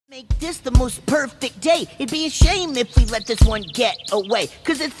Make this the most perfect day. It'd be a shame if we let this one get away.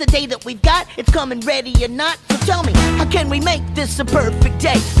 Cause it's the day that we've got, it's coming ready or not. So tell me, how can we make this a perfect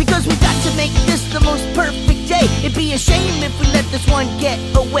day? Because we've got to make this the most perfect day. It'd be a shame if we let this one get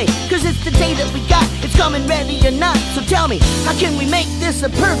away. Cause it's the day that we got, it's coming ready or not. So tell me, how can we make this a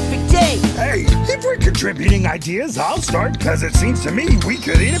perfect day? Hey, if we're contributing ideas, I'll start. Cause it seems to me we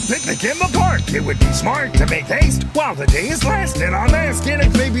could eat a picnic in the park. It would be smart to make haste while the day is lasting. I'm asking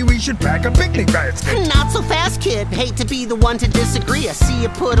if maybe we should pack a picnic basket. Not so fast, kid. Hate to be the one to disagree. I see you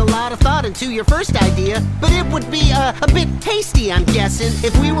put a lot of thought into your first idea, but it would be a bit hasty, I'm guessing,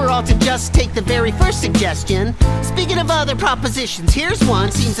 if we were all to just take the very first suggestion. Speaking of other propositions, here's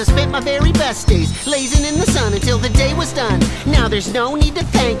one. Seems I spent my very best days lazing in the sun until the day was done. Now there's no need to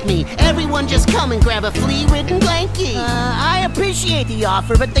thank me. Everyone just come and grab a flea-ridden blankie. I appreciate the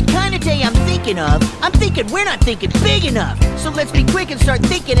offer, but the kind of day I'm thinking we're not thinking big enough. So let's be quick and start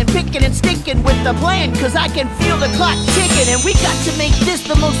thinking and picking and sticking with the plan. Cause I can feel the clock ticking, and we got to make this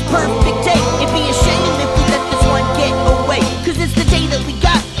the most perfect day. It'd be a shame if we let this one get away. Cause it's the day that we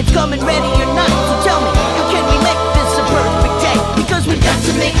got, it's coming ready or not. So tell me, how can we make this a perfect day? Because we've got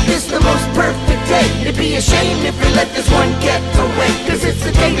to make this the most perfect day. It'd be a shame if we let this one get away. Cause it's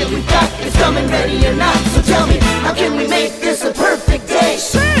the day that we got, it's coming ready or not. So tell me, how can we make this a perfect day?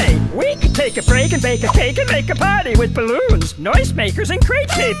 Say, we could take a break and bake a cake and make a party with balloons, noisemakers, and crepe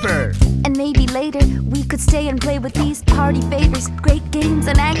paper. And maybe later we could stay and play with these party favors, great games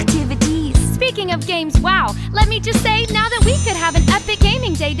and activities. Speaking of games, wow, let me just say now that we could have an epic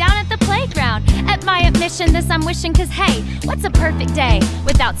gaming day down at the playground. At my admission, this I'm wishing, cause hey, what's a perfect day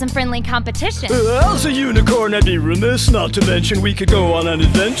without some friendly competition? As a unicorn, I'd be remiss not to mention we could go on an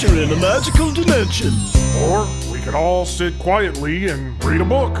adventure in a magical dimension. Or we could all sit quietly and read a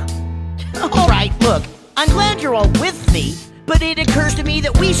book. Alright, look, I'm glad you're all with me, but it occurs to me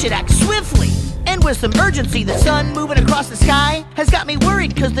that we should act swiftly. And with some urgency, the sun moving across the sky has got me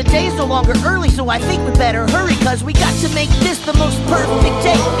worried, cause the day's no longer early, so I think we better hurry, cause we got to make this the most perfect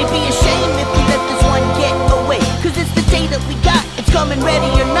day. It'd be a shame if we let this one get away, cause it's the day that we got, it's coming ready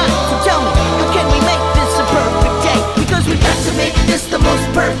or not. So tell me, how can we make this a perfect day? Because we got to make this the most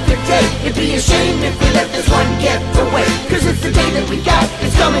perfect day. It'd be a shame if we let this one get away, cause it's the day that we got,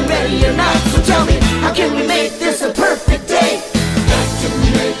 it's coming ready or not. So tell me, how can we make this a perfect day? Got to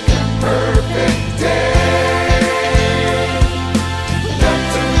make a perfect day. Got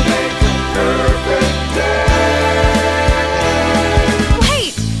to make a perfect day.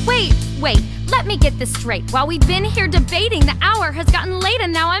 Wait, let me get this straight. While we've been here debating, the hour has gotten late,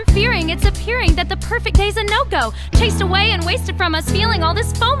 and now I'm fearing it's appearing that the perfect day's a no-go. Chased away and wasted from us, feeling all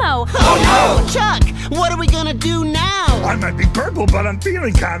this FOMO. Oh no! Chuck, what are we gonna do now? I might be purple, but I'm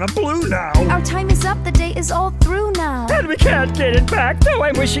feeling kinda blue now. Our time is up, the day is all through now. And we can't get it back, though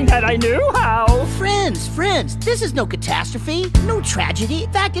I'm wishing that I knew how. Friends, this is no catastrophe, no tragedy.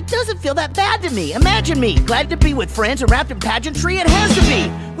 In fact, it doesn't feel that bad to me. Imagine me, glad to be with friends and wrapped in pageantry. It has to be.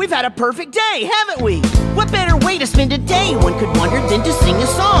 We've had a perfect day, haven't we? What better way to spend a day, one could wonder, than to sing a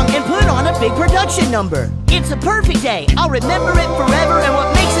song and put on a big production number? It's a perfect day, I'll remember it forever, and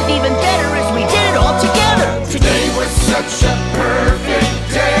what makes it even better is we did it all together. Today was such a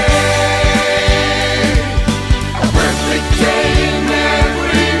perfect day.